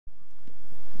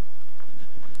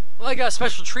Well, I got a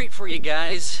special treat for you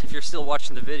guys. If you're still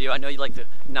watching the video, I know you like to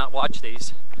not watch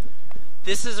these.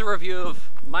 This is a review of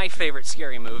my favorite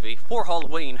scary movie for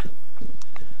Halloween,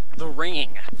 The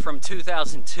Ring from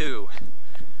 2002.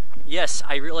 Yes,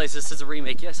 I realize this is a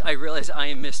remake. Yes, I realize I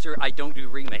am Mr. I don't do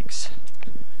remakes.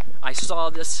 I saw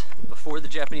this before the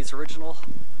Japanese original,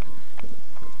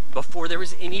 before there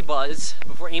was any buzz,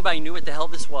 before anybody knew what the hell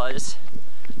this was.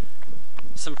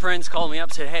 Some friends called me up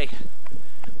and said, hey,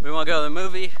 we want to go to the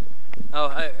movie. Oh,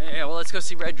 yeah, well, let's go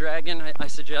see Red Dragon. I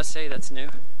suggest, hey, that's new.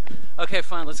 Okay,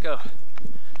 fine, let's go.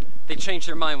 They changed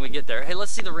their mind when we get there. Hey,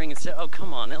 let's see The Ring instead. Oh,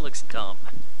 come on, that looks dumb.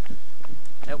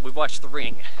 We watched The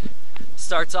Ring.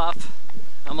 Starts off,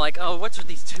 I'm like, oh, what's with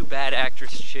these two bad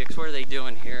actress chicks? What are they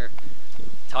doing here?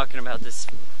 Talking about this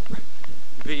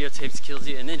videotapes kills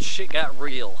you, and then shit got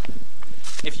real.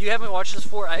 If you haven't watched this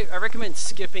before, I recommend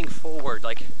skipping forward,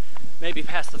 like maybe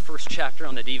past the first chapter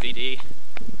on the DVD.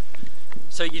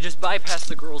 So you just bypass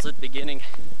the girls at the beginning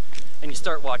and you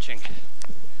start watching.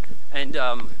 And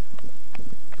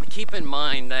keep in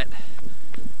mind that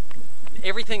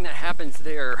everything that happens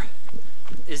there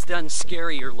is done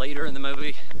scarier later in the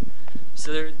movie.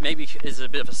 So there maybe is a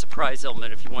bit of a surprise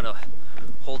element if you want to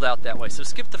hold out that way. So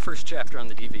skip the first chapter on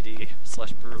the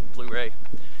DVD/Blu-ray,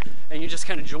 and you just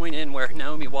kind of join in where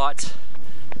Naomi Watts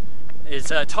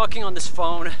is talking on this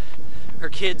phone. Her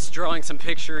kid's drawing some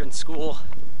picture in school,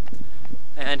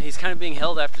 and he's kind of being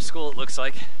held after school, it looks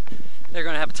like. They're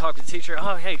going to have a talk with the teacher.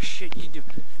 Oh, hey, shit, you do.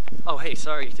 Oh, hey,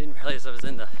 sorry, didn't realize I was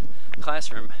in the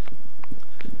classroom.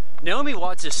 Naomi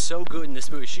Watts is so good in this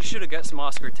movie. She should have got some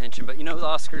Oscar attention, but you know the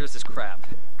Oscars is crap.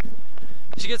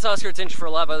 She gets Oscar attention for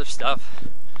a lot of other stuff,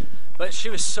 but she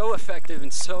was so effective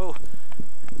and so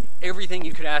everything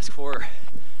you could ask for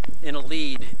in a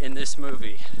lead in this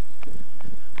movie.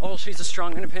 Oh, she's a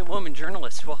strong, independent woman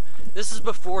journalist. Well, this is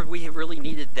before we really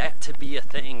needed that to be a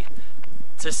thing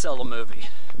to sell a movie.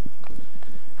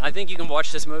 I think you can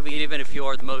watch this movie even if you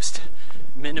are the most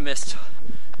minimist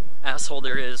asshole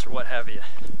there is, or what have you.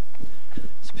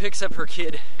 So picks up her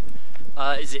kid.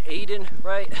 Is it Aiden,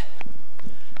 right?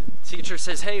 Teacher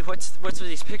says, hey, what's with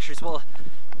these pictures? Well,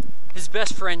 his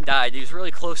best friend died. He was really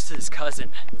close to his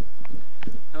cousin.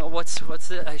 Oh, what's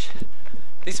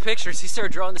these pictures? He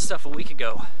started drawing this stuff a week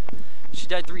ago. She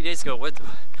died 3 days ago. What?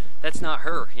 That's not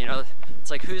her, you know.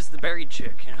 It's like, who's the buried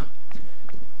chick, you know?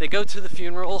 They go to the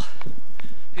funeral.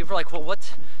 People are like, well,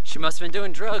 what? She must have been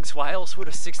doing drugs. Why else would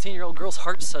a 16-year-old girl's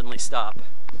heart suddenly stop?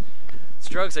 It's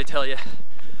drugs, I tell you.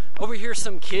 Over here,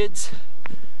 some kids.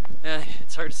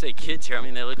 It's hard to say kids here. I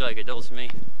mean, they look like adults to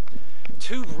me.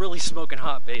 Two really smoking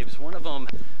hot babes. One of them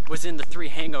was in the 3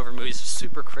 Hangover movies,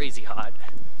 super crazy hot.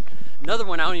 Another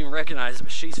one I don't even recognize,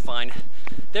 but she's fine.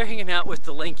 They're hanging out with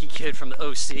the lanky kid from the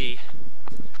OC,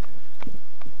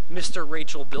 Mr.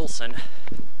 Rachel Bilson.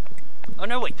 Oh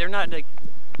no, wait, they're not like...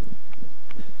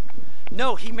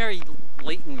 No, he married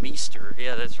Leighton Meester.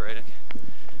 Yeah, that's right.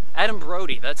 Adam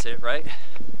Brody, that's it, right?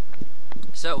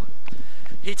 So,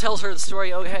 he tells her the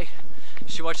story. Oh, hey,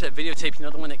 she watched that videotape, you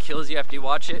know, the one that kills you after you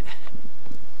watch it?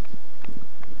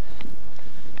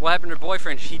 What happened to her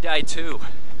boyfriend? He died too.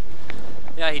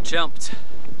 Yeah, he jumped.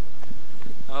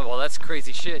 Oh, well, that's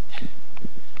crazy shit.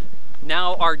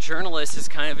 Now our journalist is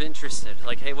kind of interested.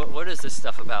 Like, hey, what is this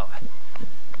stuff about?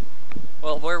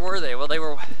 Well, where were they? Well, they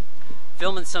were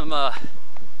filming some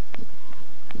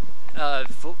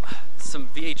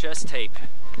VHS tape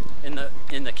in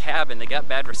the cabin. They got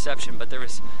bad reception, but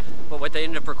what they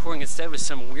ended up recording instead was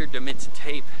some weird demented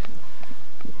tape.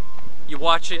 You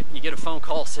watch it, you get a phone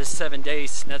call, it says 7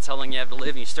 days, and that's how long you have to live,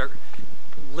 and you start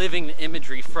living the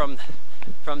imagery from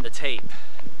the tape.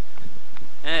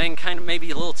 And kind of maybe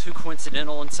a little too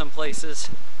coincidental in some places.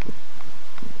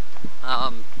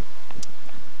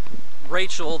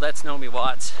 Rachel, that's Naomi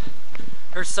Watts.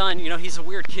 Her son, you know, he's a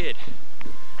weird kid.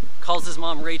 Calls his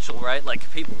mom Rachel, right?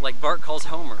 Like people, like Bart calls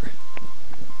Homer.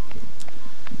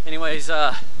 Anyways,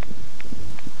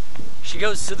 she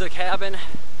goes to the cabin,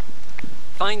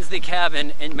 finds the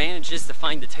cabin, and manages to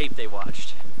find the tape they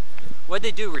watched. What'd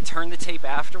they do? Return the tape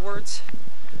afterwards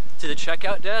to the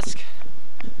checkout desk?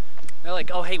 They're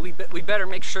like, oh, hey, we better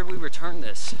make sure we return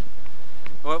this.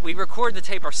 Well, we recorded the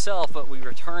tape ourselves, but we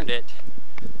returned it.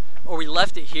 Or we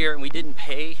left it here and we didn't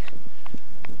pay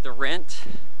the rent.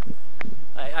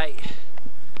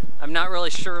 I'm not really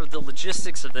sure of the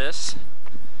logistics of this,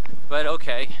 but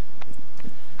okay.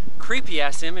 Creepy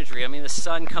ass imagery. I mean, the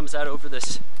sun comes out over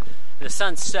this, the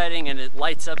sun's setting and it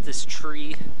lights up this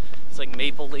tree. It's like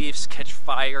maple leaves catch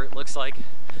fire, it looks like.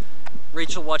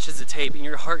 Rachel watches the tape and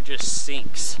your heart just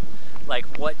sinks. Like,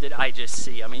 what did I just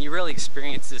see? I mean, you really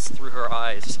experience this through her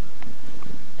eyes.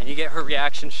 And You get her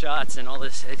reaction shots and all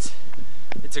this.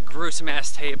 It's a gruesome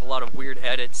ass tape, a lot of weird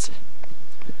edits.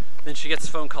 Then she gets a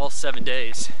phone call 7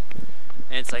 days,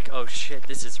 and it's like, oh shit,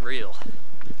 this is real.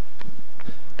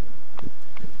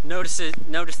 Notice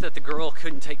that the girl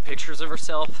couldn't take pictures of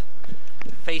herself.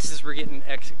 Faces were getting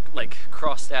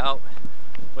crossed out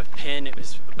with pen. It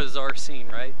was a bizarre scene,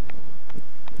 right?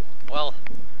 Well,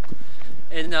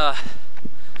 and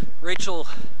Rachel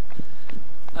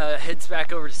heads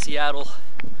back over to Seattle,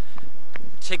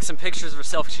 takes some pictures of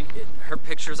herself. Her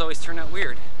pictures always turn out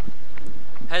weird.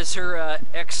 Has her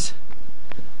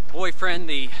ex-boyfriend,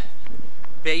 the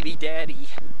baby daddy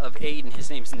of Aiden, his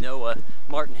name's Noah,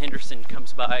 Martin Henderson,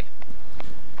 comes by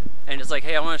and is like,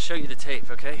 hey, I want to show you the tape,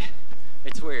 okay?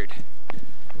 It's weird.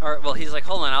 Alright, well, he's like,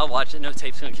 hold on, I'll watch it. No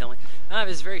tape's gonna kill me. I have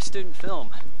this very student film.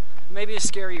 Maybe it's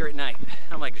scarier at night.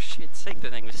 I'm like, shit, take the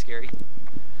thing was scary.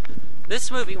 This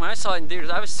movie, when I saw it in theaters,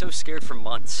 I was so scared for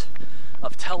months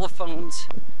of telephones,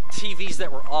 TVs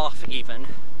that were off even.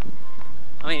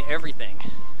 I mean,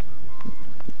 everything.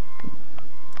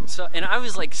 So, and I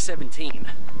was like 17.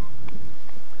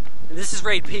 And this is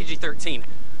rated PG-13.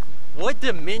 What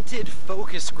demented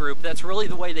focus group, that's really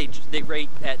the way they rate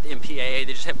at the MPAA.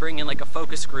 They just bring in like a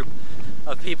focus group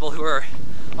of people who are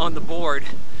on the board.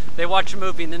 They watch a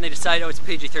movie and then they decide, oh, it's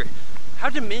PG-13. How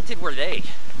demented were they?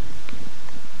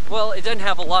 Well, it doesn't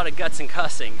have a lot of guts and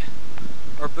cussing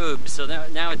or boobs, so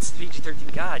now it's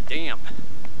PG-13. God damn.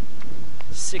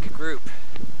 Sick group.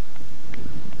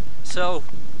 So,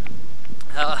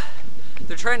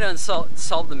 they're trying to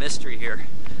solve the mystery here.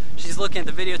 She's looking at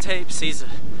the videotape, sees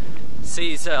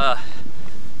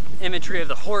imagery of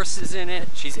the horses in it.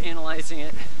 She's analyzing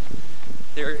it.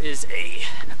 There is a,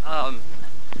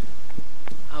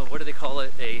 what do they call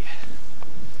it? A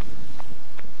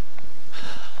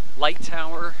light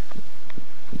tower.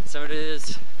 Is that what it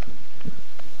is?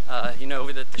 You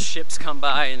know, that the ships come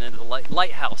by, and then the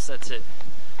lighthouse, that's it.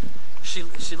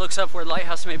 She looks up where the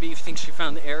lighthouse may be, thinks she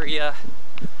found the area.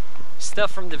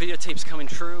 Stuff from the videotape's coming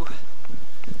true.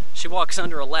 She walks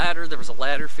under a ladder. There was a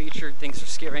ladder featured. Things are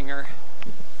scaring her.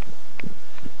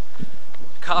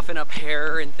 Coughing up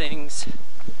hair and things.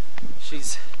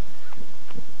 She's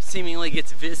seemingly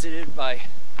gets visited by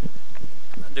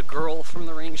the girl from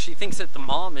the ring. She thinks that the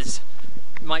mom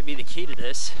might be the key to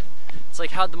this. It's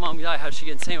like, how'd the mom die? How'd she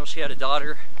get insane? Well, she had a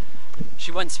daughter.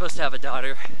 She wasn't supposed to have a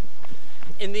daughter.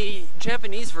 In the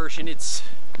Japanese version, it's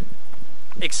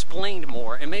explained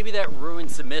more, and maybe that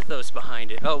ruins the mythos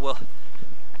behind it. Oh, well,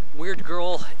 weird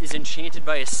girl is enchanted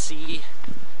by a sea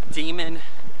demon,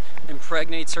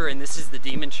 impregnates her, and this is the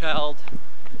demon child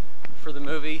for the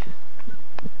movie.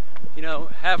 You know,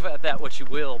 have at that what you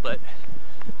will, but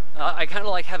I kind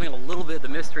of like having a little bit of the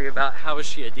mystery about how is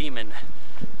she a demon.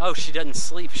 Oh, she doesn't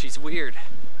sleep, she's weird.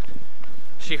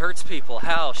 She hurts people.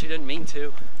 How? She doesn't mean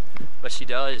to, but she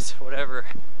does, whatever.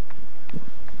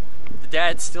 The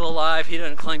dad's still alive. He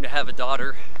doesn't claim to have a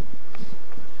daughter.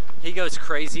 He goes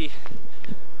crazy,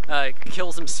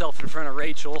 kills himself in front of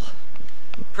Rachel.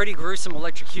 Pretty gruesome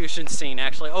electrocution scene,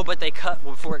 actually. Oh, but they cut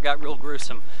before it got real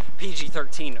gruesome.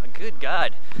 PG-13. Good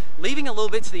God. Leaving a little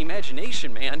bit to the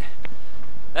imagination, man.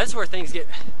 That's where things get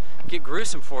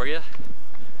gruesome for you.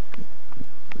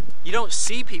 You don't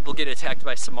see people get attacked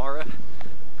by Samara,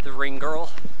 the ring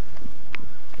girl.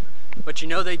 But you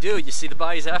know they do. You see the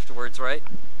bodies afterwards, right?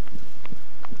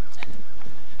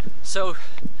 So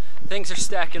things are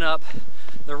stacking up.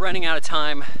 They're running out of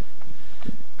time.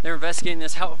 They're investigating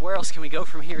this. Where else can we go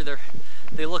from here?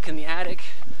 They look in the attic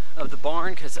of the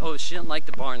barn because, oh, she didn't like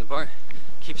the barn. The barn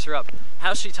keeps her up.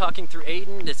 How's she talking through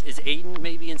Aiden? Is Aiden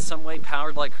maybe in some way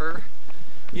powered like her?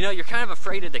 You know, you're kind of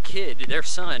afraid of the kid, their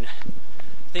son,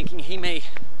 thinking he may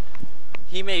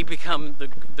become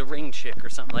the ring chick or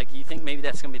something. Like, you think maybe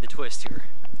that's gonna be the twist here.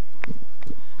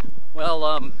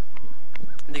 Well,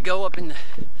 they go up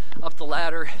the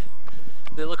ladder.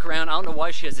 They look around. I don't know why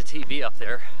she has a TV up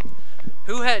there.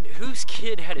 Whose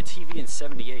kid had a TV in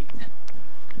 '78?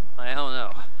 I don't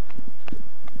know.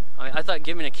 I thought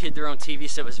giving a kid their own TV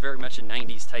set was very much a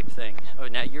 '90s type thing. Oh,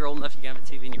 now you're old enough, you can have a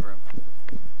TV in your room.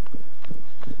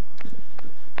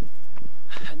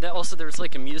 And also, there's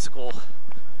like a musical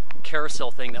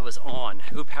carousel thing that was on.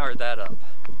 Who powered that up?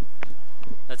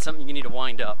 That's something you need to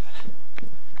wind up.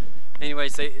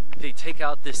 Anyways, they take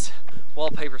out this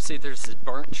wallpaper, see if there's this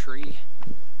burnt tree.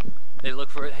 They look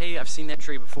for it. Hey, I've seen that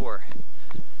tree before.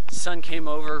 Sun came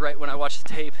over right when I watched the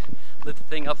tape, lit the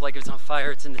thing up like it was on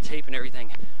fire. It's in the tape and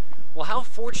everything. Well, how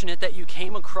fortunate that you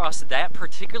came across that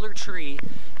particular tree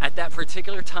at that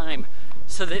particular time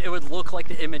so that it would look like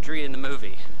the imagery in the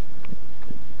movie.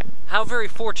 How very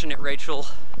fortunate, Rachel.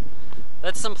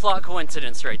 That's some plot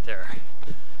coincidence right there.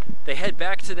 They head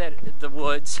back to the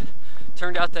woods.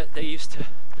 Turned out that they used to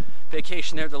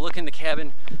vacation there. They look in the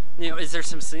cabin. You know, is there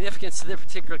some significance to their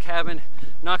particular cabin?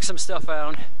 Knock some stuff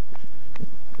out.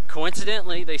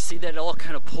 Coincidentally, they see that it all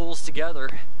kind of pulls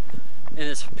together in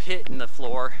this pit in the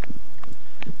floor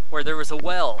where there was a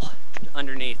well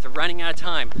underneath. They're running out of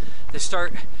time. They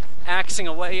start axing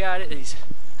away at it.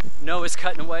 Noah's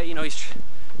cutting away. You know,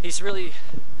 he's really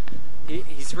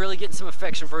getting some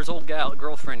affection for his old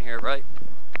girlfriend here, right?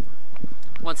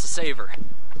 Wants to save her.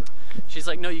 She's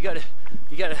like, no, you gotta.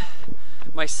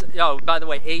 Oh, by the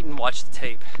way, Aiden watched the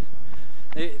tape.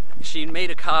 She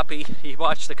made a copy. He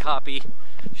watched the copy.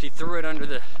 She threw it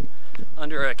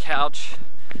under a couch.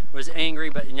 Was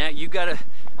angry, but now you gotta.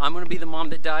 I'm gonna be the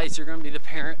mom that dies. You're gonna be the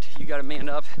parent. You gotta man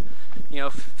up. You know,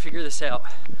 figure this out.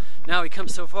 Now he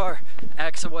comes so far,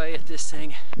 acts away at this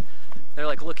thing. They're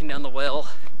like looking down the well.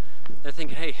 They're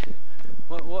thinking, hey,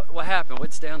 what happened?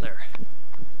 What's down there?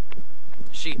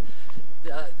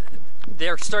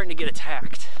 They're starting to get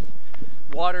attacked.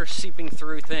 Water seeping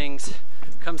through things,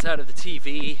 comes out of the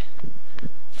TV,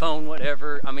 phone,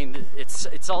 whatever. I mean,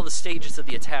 it's all the stages of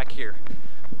the attack here.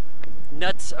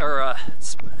 Nails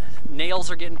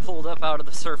are getting pulled up out of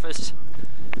the surface.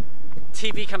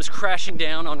 TV comes crashing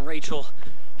down on Rachel.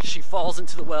 She falls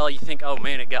into the well. You think, oh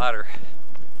man, it got her.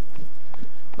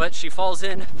 But she falls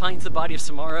in, finds the body of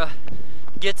Samara,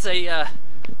 gets a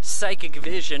psychic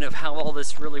vision of how all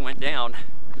this really went down.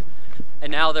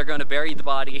 And now they're going to bury the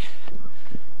body.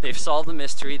 They've solved the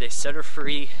mystery. They set her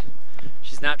free.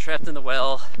 She's not trapped in the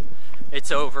well.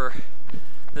 It's over.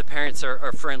 The parents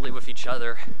are friendly with each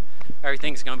other.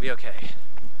 Everything's going to be okay.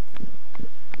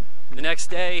 The next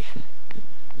day,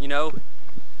 you know,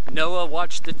 Noah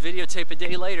watched the videotape a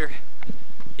day later.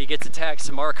 He gets attacked.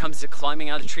 Samara comes climbing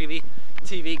out of the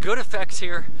TV. Good effects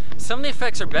here. Some of the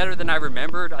effects are better than I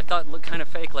remembered. I thought it looked kind of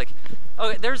fake. Like,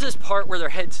 okay, there's this part where they're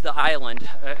headed to the island.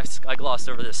 I glossed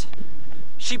over this.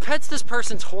 She pets this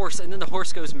person's horse, and then the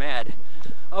horse goes mad.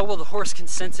 Oh, well, the horse can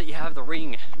sense that you have the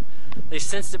ring. They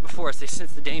sensed it before us. They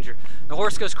sensed the danger. The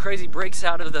horse goes crazy, breaks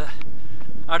out of the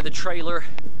trailer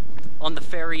on the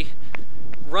ferry,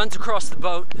 runs across the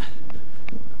boat,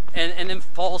 and then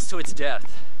falls to its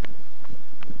death.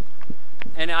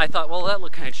 And I thought, well, that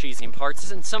looked kind of cheesy in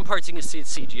parts. In some parts you can see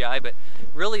it's CGI, but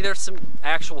really there's some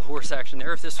actual horse action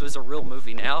there. If this was a real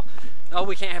movie now, oh,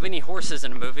 we can't have any horses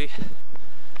in a movie.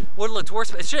 Would have looked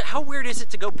worse, but it's just, how weird is it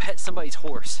to go pet somebody's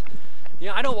horse? You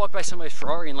know, I don't walk by somebody's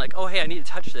Ferrari and like, oh, hey, I need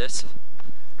to touch this.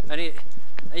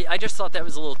 I just thought that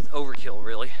was a little overkill,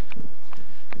 really.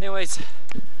 Anyways,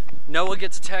 Noah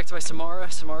gets attacked by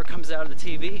Samara. Samara comes out of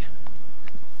the TV.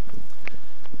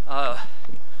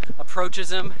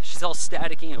 Approaches him. She's all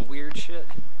staticky and weird shit.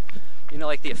 You know,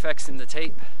 like the effects in the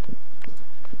tape.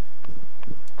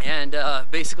 And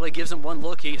basically gives him one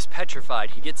look. He is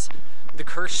petrified. He gets the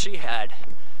curse she had.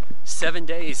 7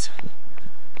 days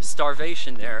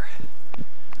starvation there.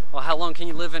 Well, how long can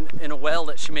you live in a well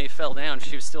that she may have fell down?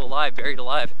 She was still alive, buried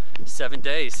alive. 7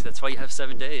 days. That's why you have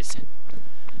 7 days.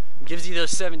 It gives you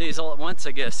those 7 days all at once,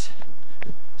 I guess.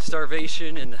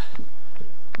 Starvation and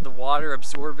the water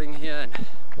absorbing you and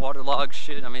waterlogged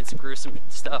shit. I mean, it's gruesome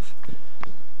stuff.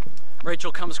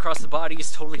 Rachel comes across the body.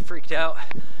 He's totally freaked out.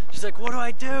 She's like, what do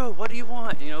I do? What do you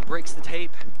want? You know, breaks the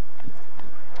tape.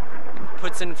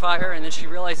 Puts it in fire, and then she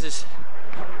realizes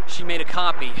she made a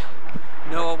copy.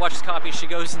 Noah watches copy. She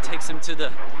goes and takes him to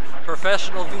the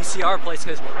professional VCR place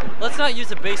because let's not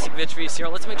use a basic bitch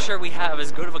VCR. Let's make sure we have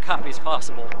as good of a copy as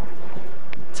possible.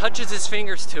 Touches his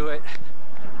fingers to it.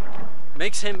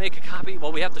 Makes him make a copy.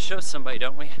 Well, we have to show somebody,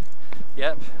 don't we?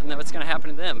 Yep. And then what's going to happen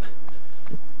to them?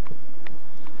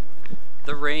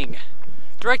 The Ring.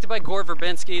 Directed by Gore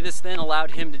Verbinski, this then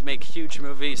allowed him to make huge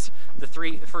movies. The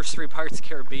first three Pirates of the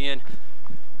Caribbean.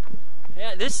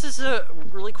 Yeah, this is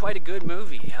really quite a good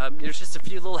movie. There's just a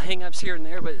few little hang-ups here and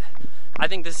there, but I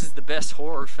think this is the best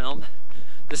horror film.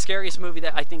 The scariest movie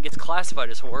that I think gets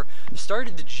classified as horror.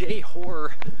 Started the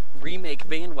J-horror remake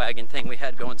bandwagon thing we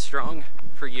had going strong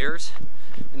for years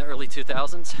in the early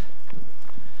 2000s.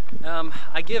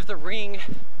 I give The Ring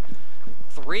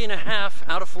 3.5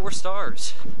 out of 4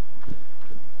 stars.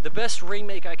 The best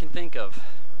remake I can think of.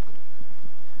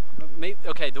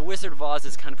 Okay, The Wizard of Oz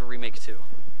is kind of a remake too.